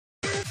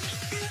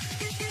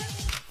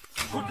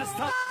In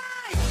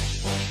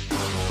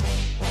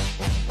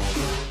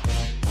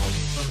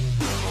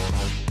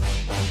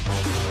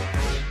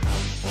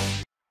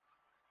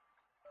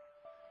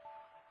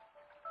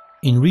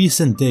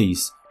recent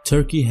days,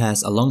 Turkey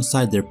has,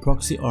 alongside their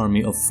proxy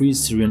army of Free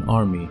Syrian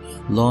Army,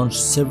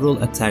 launched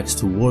several attacks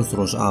towards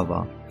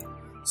Rojava,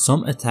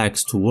 some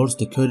attacks towards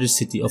the Kurdish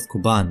city of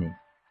Kobani.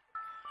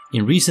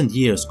 In recent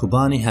years,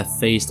 Kobani have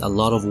faced a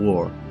lot of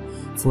war.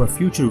 For a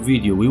future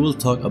video, we will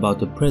talk about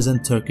the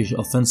present Turkish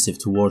offensive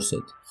towards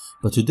it,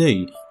 but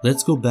today,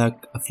 let's go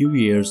back a few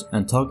years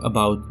and talk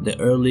about the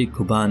early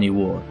Kobani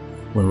war,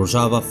 when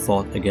Rojava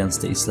fought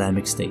against the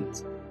Islamic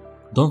State.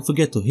 Don't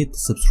forget to hit the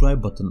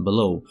subscribe button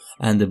below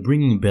and the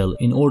ringing bell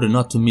in order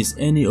not to miss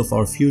any of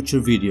our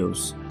future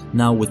videos.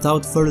 Now,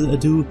 without further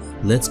ado,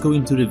 let's go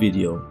into the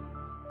video.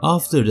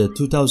 After the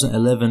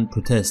 2011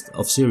 protest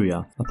of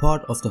Syria, a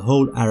part of the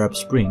whole Arab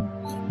Spring,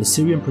 the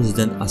Syrian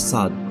President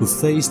Assad, who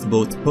faced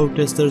both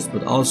protesters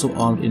but also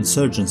armed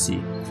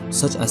insurgency,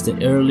 such as the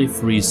early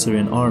Free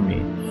Syrian Army,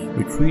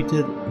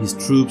 retreated his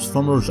troops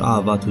from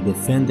Rojava to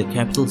defend the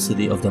capital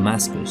city of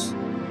Damascus.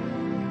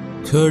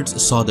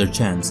 Kurds saw their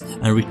chance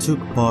and retook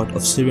part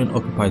of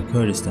Syrian-occupied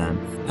Kurdistan,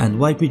 and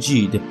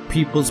YPG, the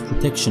People's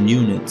Protection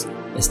Unit,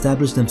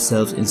 established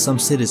themselves in some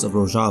cities of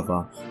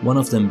Rojava, one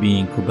of them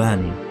being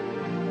Kobani.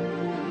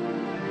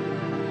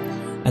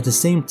 At the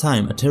same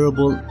time, a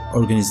terrible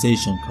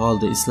organization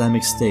called the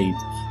Islamic State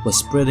was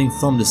spreading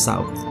from the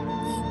south.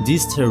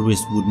 These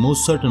terrorists would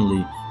most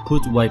certainly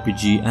put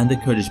YPG and the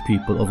Kurdish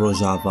people of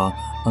Rojava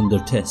under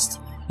test,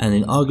 and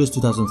in August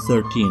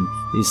 2013,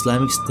 the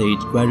Islamic State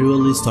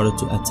gradually started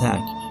to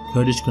attack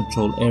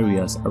Kurdish-controlled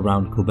areas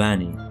around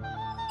Kobani.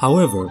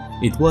 However,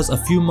 it was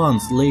a few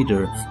months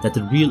later that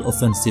the real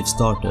offensive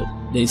started.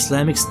 The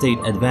Islamic State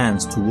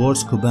advanced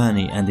towards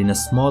Kobani, and in a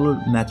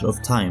smaller matter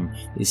of time,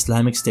 the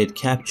Islamic State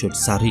captured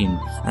Sarin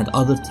and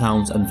other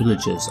towns and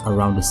villages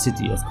around the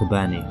city of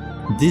Kobani.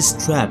 This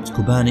trapped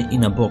Kobani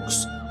in a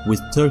box,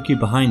 with Turkey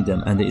behind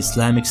them and the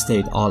Islamic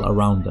State all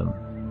around them.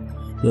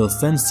 The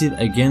offensive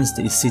against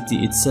the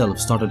city itself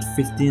started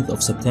 15th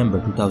of September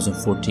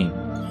 2014.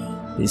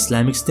 The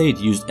Islamic State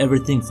used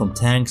everything from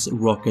tanks,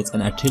 rockets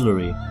and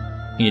artillery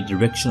in the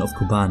direction of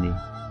Kobani.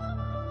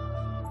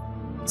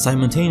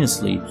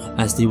 Simultaneously,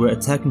 as they were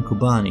attacking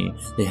Kobani,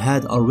 they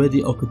had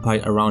already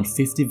occupied around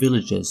 50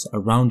 villages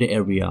around the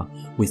area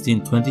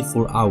within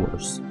 24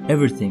 hours.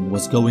 Everything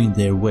was going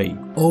their way.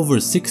 Over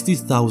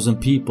 60,000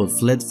 people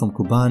fled from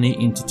Kobani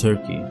into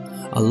Turkey.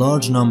 A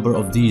large number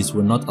of these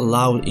were not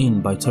allowed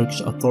in by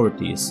Turkish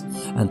authorities,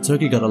 and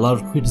Turkey got a lot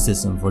of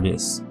criticism for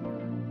this.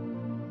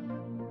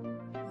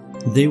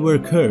 They were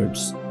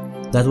Kurds.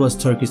 That was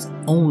Turkey's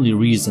only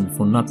reason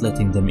for not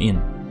letting them in.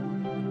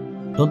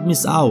 Don't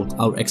miss out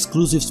our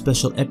exclusive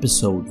special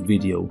episode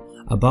video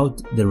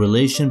about the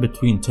relation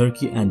between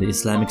Turkey and the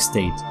Islamic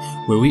State,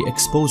 where we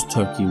expose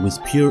Turkey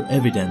with pure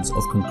evidence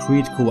of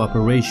concrete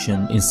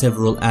cooperation in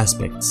several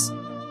aspects.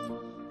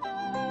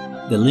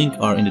 The links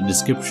are in the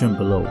description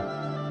below.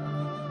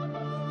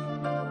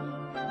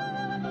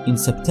 In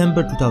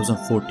September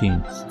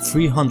 2014,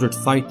 300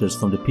 fighters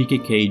from the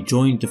PKK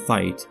joined the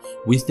fight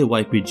with the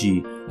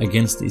YPG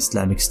against the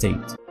Islamic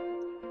State.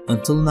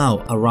 Until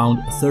now,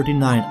 around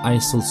 39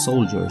 ISIL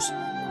soldiers,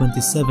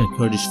 27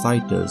 Kurdish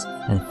fighters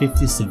and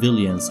 50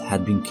 civilians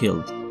had been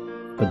killed.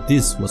 But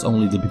this was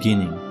only the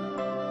beginning.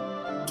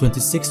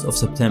 26th of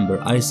September,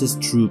 ISIS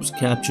troops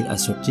captured a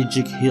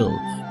strategic hill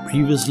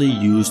previously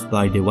used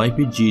by the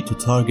YPG to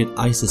target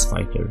ISIS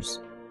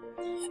fighters.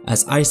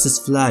 As ISIS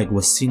flag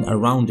was seen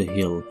around the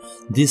hill,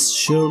 this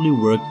surely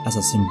worked as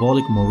a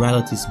symbolic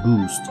morality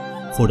boost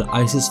for the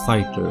ISIS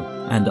fighter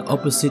and the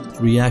opposite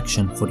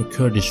reaction for the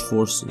Kurdish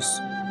forces.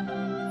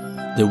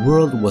 The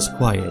world was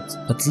quiet,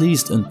 at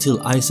least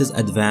until ISIS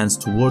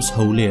advanced towards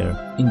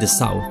Houlair in the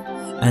south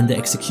and the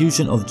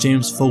execution of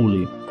James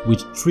Foley,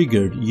 which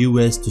triggered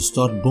US to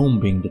start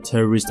bombing the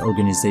terrorist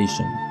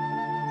organization.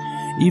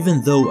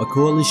 Even though a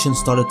coalition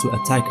started to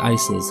attack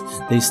ISIS,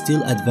 they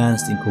still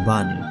advanced in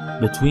Kobani.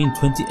 Between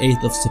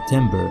 28th of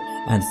September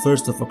and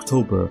 1st of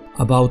October,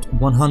 about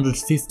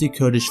 150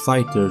 Kurdish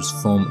fighters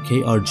from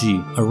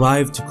KRG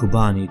arrived to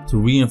Kobani to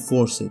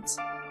reinforce it.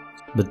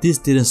 But this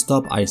didn't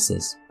stop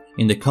ISIS.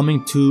 In the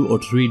coming 2 or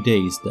 3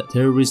 days, the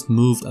terrorists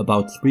moved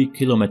about 3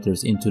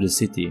 kilometers into the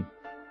city.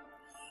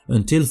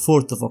 Until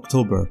 4th of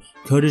October,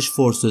 Kurdish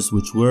forces,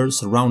 which were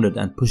surrounded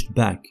and pushed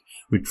back,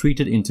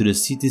 retreated into the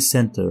city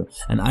center,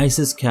 and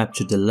ISIS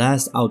captured the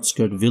last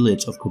outskirt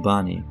village of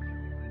Kobani.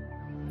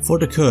 For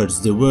the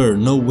Kurds, there were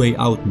no way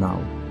out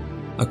now.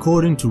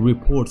 According to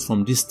reports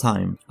from this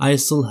time,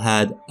 ISIL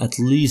had at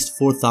least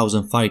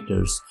 4,000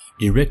 fighters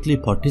directly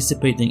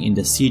participating in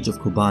the siege of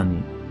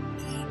Kobani.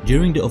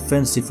 During the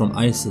offensive from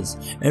ISIS,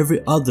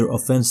 every other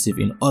offensive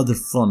in other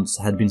fronts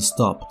had been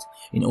stopped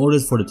in order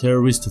for the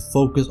terrorists to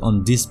focus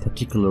on this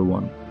particular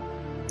one.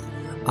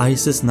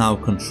 ISIS now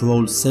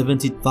controlled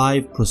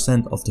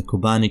 75% of the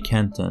Kobani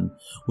canton,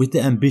 with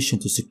the ambition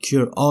to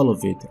secure all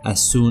of it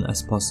as soon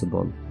as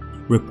possible.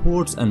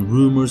 Reports and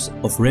rumors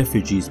of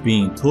refugees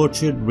being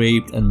tortured,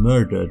 raped and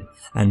murdered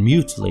and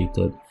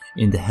mutilated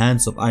in the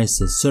hands of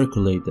ISIS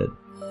circulated,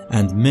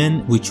 and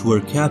men which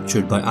were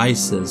captured by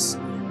ISIS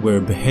were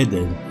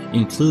beheaded,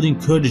 including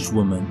Kurdish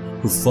women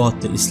who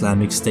fought the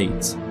Islamic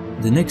State.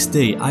 The next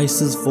day,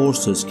 ISIS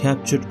forces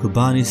captured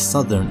Kobani's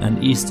southern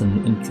and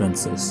eastern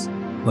entrances.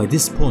 By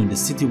this point, the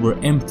city were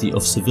empty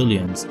of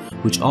civilians,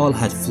 which all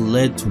had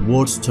fled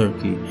towards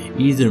Turkey,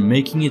 either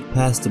making it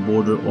past the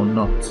border or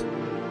not.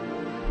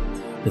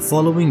 The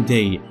following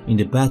day, in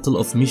the Battle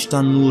of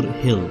Mishtanur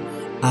Hill,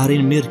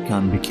 Arin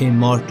Mirkan became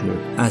martyred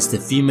as the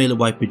female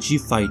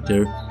YPG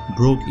fighter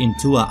broke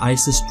into a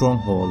ISIS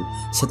stronghold,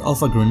 set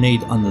off a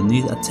grenade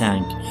underneath a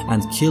tank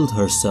and killed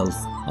herself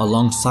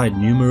alongside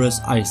numerous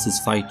ISIS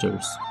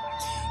fighters.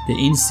 The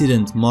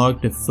incident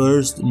marked the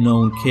first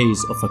known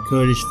case of a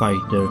Kurdish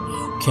fighter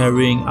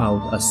carrying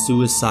out a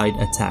suicide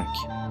attack.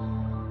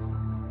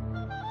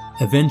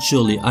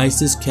 Eventually,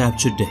 ISIS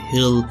captured the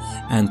hill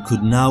and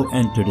could now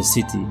enter the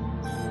city.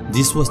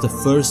 This was the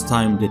first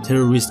time the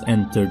terrorists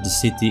entered the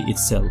city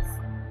itself.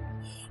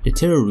 The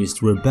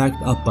terrorists were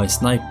backed up by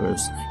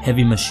snipers,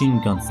 heavy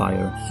machine gun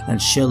fire and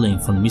shelling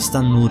from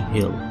Mishtanur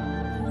Hill.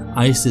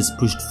 ISIS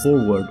pushed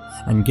forward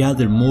and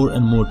gathered more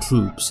and more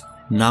troops,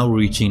 now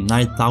reaching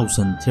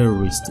 9,000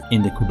 terrorists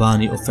in the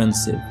Kobani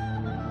offensive.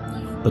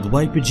 But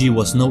YPG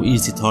was no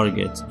easy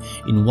target.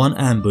 In one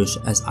ambush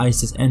as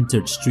ISIS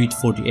entered Street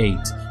 48,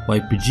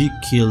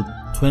 YPG killed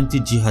 20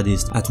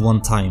 jihadists at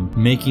one time,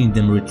 making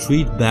them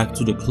retreat back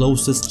to the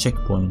closest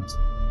checkpoint.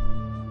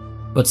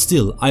 But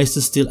still,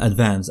 ISIS still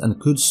advanced and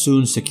could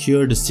soon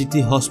secure the city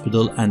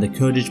hospital and the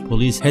Kurdish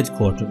police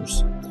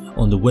headquarters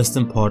on the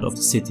western part of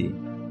the city.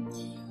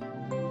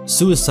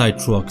 Suicide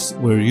trucks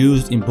were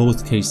used in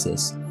both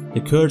cases.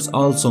 The Kurds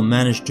also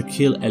managed to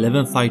kill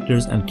 11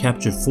 fighters and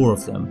capture 4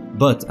 of them,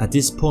 but at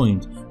this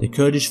point, the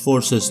Kurdish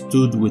forces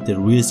stood with the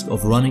risk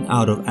of running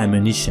out of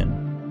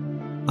ammunition.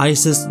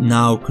 ISIS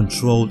now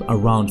controlled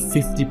around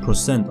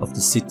 50% of the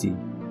city.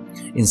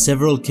 In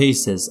several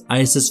cases,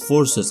 ISIS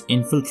forces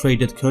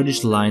infiltrated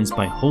Kurdish lines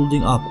by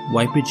holding up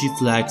YPG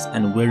flags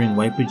and wearing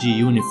YPG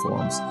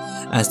uniforms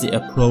as they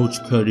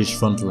approached Kurdish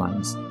front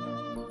lines.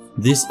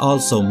 This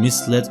also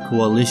misled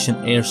coalition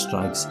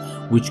airstrikes,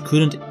 which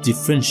couldn't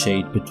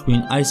differentiate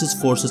between ISIS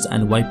forces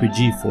and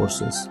YPG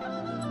forces.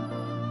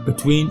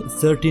 Between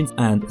 13th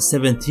and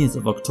 17th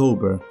of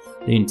October,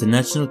 the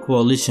international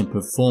coalition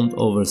performed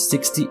over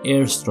 60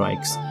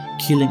 airstrikes,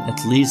 killing at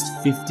least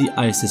 50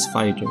 ISIS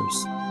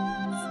fighters.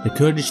 The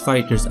Kurdish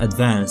fighters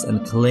advanced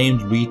and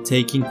claimed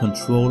retaking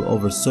control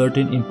over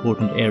certain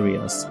important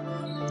areas.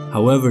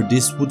 However,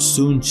 this would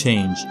soon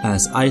change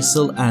as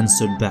ISIL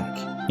answered back.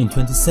 On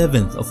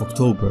 27th of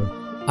October,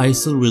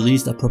 ISIL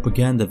released a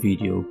propaganda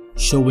video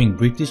showing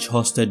British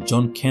hostage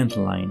John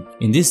Kentline.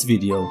 In this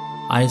video,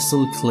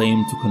 ISIL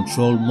claimed to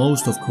control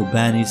most of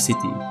Kobani city.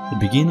 The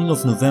beginning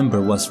of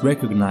November was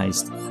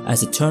recognized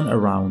as a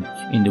turnaround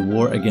in the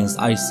war against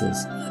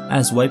ISIS,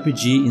 as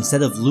YPG,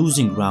 instead of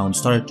losing ground,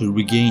 started to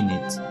regain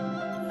it.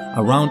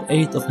 Around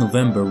 8th of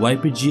November,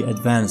 YPG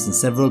advanced in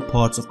several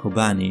parts of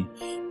Kobani.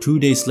 2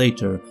 days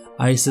later,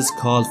 ISIS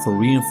called for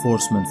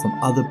reinforcement from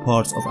other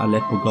parts of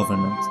Aleppo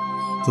government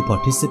to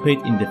participate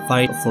in the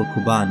fight for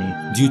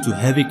Kobani due to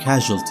heavy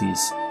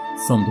casualties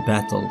from the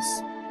battles.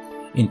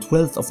 In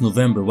 12th of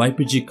November,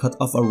 YPG cut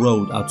off a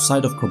road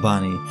outside of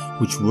Kobani,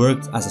 which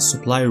worked as a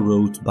supply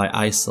route by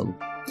ISIL.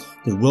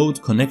 The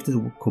road connected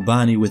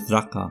Kobani with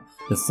Raqqa,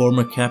 the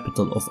former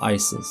capital of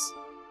ISIS.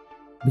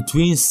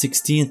 Between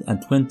 16th and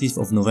 20th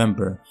of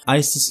November,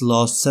 ISIS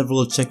lost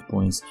several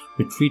checkpoints,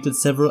 retreated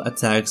several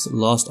attacks,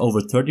 lost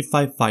over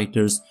 35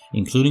 fighters,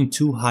 including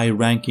 2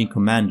 high-ranking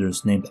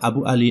commanders named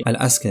Abu Ali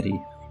al-Askari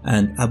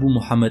and Abu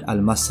Muhammad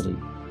al-Masri.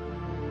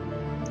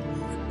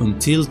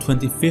 Until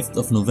 25th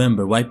of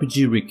November,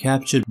 YPG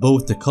recaptured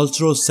both the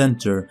cultural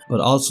center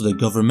but also the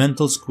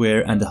governmental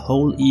square and the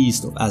whole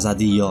east of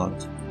Azadi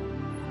Yard.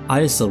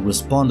 ISIL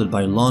responded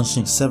by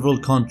launching several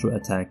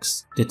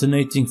counter-attacks,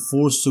 detonating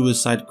 4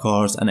 suicide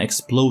cars and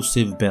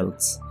explosive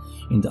belts.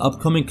 In the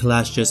upcoming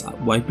clashes,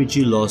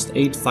 YPG lost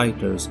 8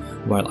 fighters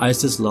while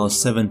ISIS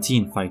lost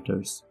 17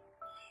 fighters.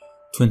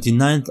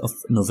 29th of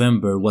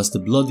November was the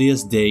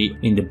bloodiest day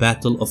in the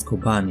Battle of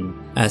Kobani,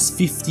 as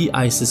 50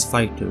 ISIS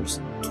fighters,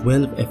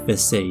 12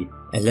 FSA,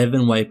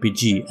 11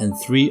 YPG and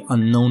 3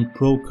 unknown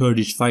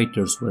pro-Kurdish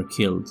fighters were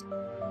killed.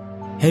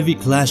 Heavy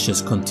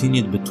clashes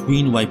continued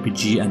between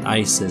YPG and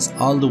ISIS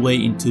all the way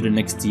into the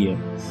next year.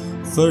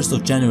 1st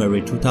of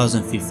January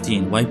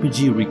 2015,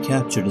 YPG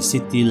recaptured the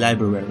city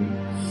library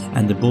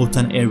and the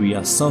Botan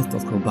area south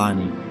of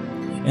Kobani,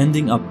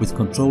 ending up with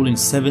controlling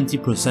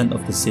 70%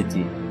 of the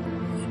city.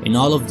 In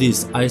all of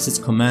this, ISIS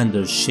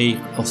commander Sheikh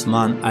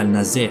Osman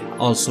al-Nazeh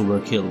also were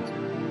killed.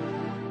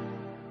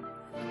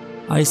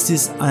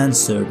 ISIS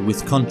answered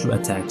with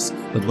counterattacks,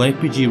 but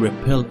YPG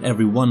repelled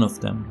every one of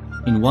them,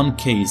 in one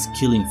case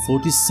killing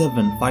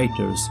 47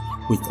 fighters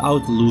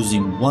without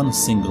losing one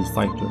single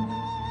fighter.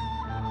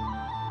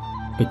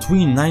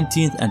 Between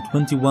 19th and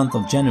 21st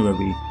of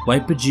January,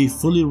 YPG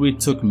fully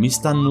retook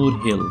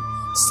Mishtanur Hill,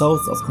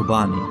 south of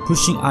Kobani,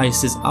 pushing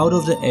ISIS out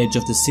of the edge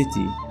of the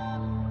city.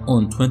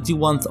 On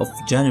 21st of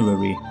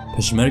January,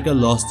 Peshmerga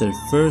lost their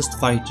first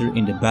fighter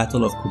in the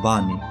Battle of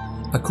Kobani.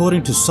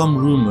 According to some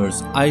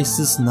rumors,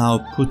 ISIS now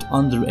put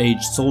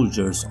underage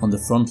soldiers on the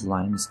front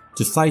lines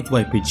to fight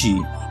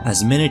YPG,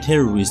 as many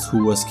terrorists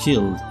who was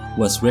killed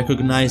was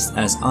recognized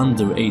as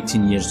under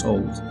 18 years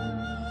old.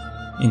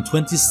 In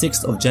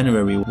 26th of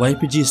January,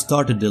 YPG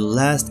started the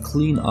last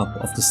cleanup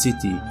of the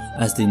city,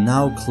 as they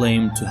now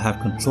claimed to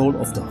have control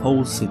of the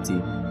whole city.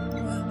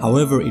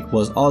 However, it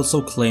was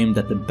also claimed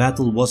that the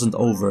battle wasn't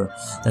over,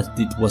 that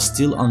it was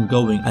still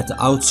ongoing at the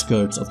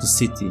outskirts of the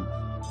city.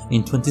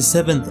 In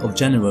 27th of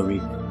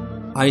January,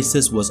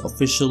 ISIS was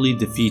officially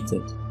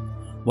defeated.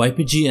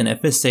 YPG and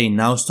FSA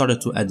now started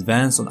to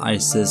advance on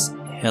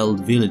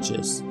ISIS-held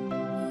villages.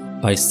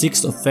 By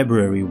 6th of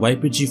February,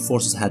 YPG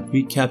forces had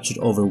recaptured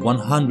over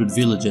 100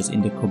 villages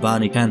in the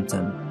Kobani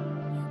canton.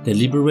 The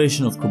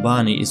liberation of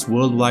Kobani is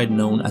worldwide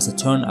known as a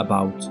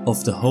turnabout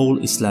of the whole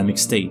Islamic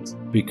State,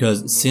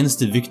 because since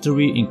the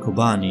victory in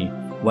Kobani,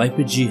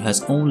 YPG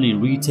has only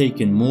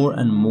retaken more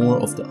and more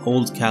of the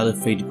old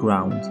caliphate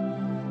ground.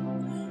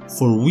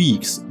 For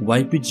weeks,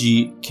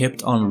 YPG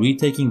kept on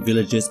retaking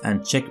villages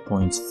and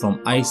checkpoints from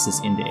ISIS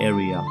in the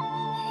area.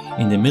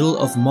 In the middle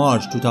of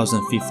March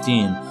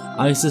 2015,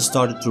 ISIS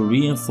started to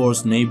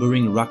reinforce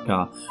neighboring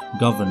Raqqa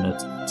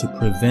governorate to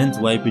prevent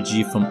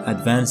YPG from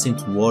advancing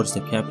towards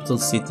the capital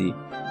city.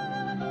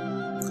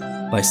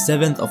 By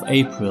 7th of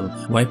April,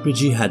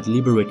 YPG had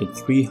liberated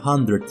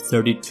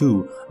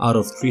 332 out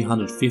of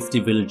 350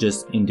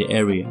 villages in the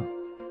area.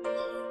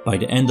 By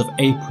the end of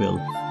April,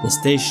 the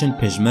stationed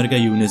Peshmerga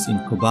units in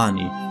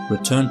Kobani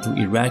returned to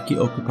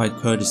Iraqi-occupied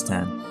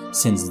Kurdistan,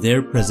 since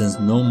their presence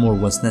no more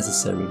was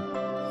necessary.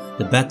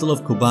 The Battle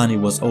of Kobani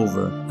was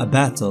over, a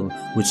battle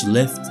which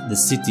left the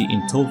city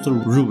in total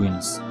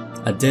ruins,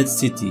 a dead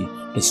city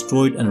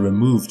destroyed and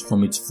removed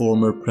from its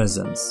former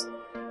presence.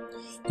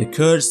 The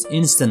Kurds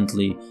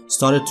instantly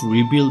started to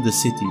rebuild the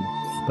city,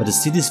 but the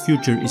city's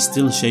future is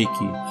still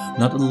shaky,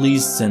 not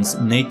least since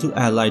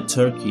NATO-allied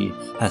Turkey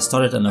has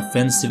started an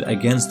offensive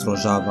against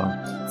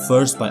Rojava,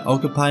 first by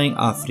occupying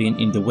Afrin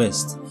in the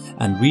west,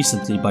 and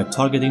recently by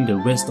targeting the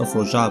rest of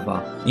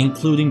Rojava,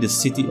 including the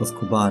city of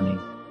Kobani.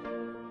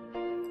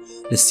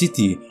 The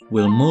city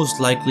will most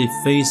likely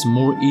face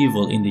more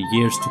evil in the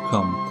years to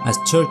come, as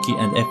Turkey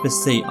and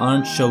FSA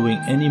aren't showing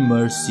any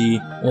mercy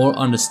or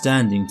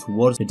understanding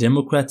towards the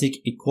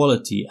democratic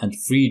equality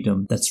and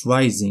freedom that's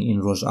rising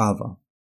in Rojava.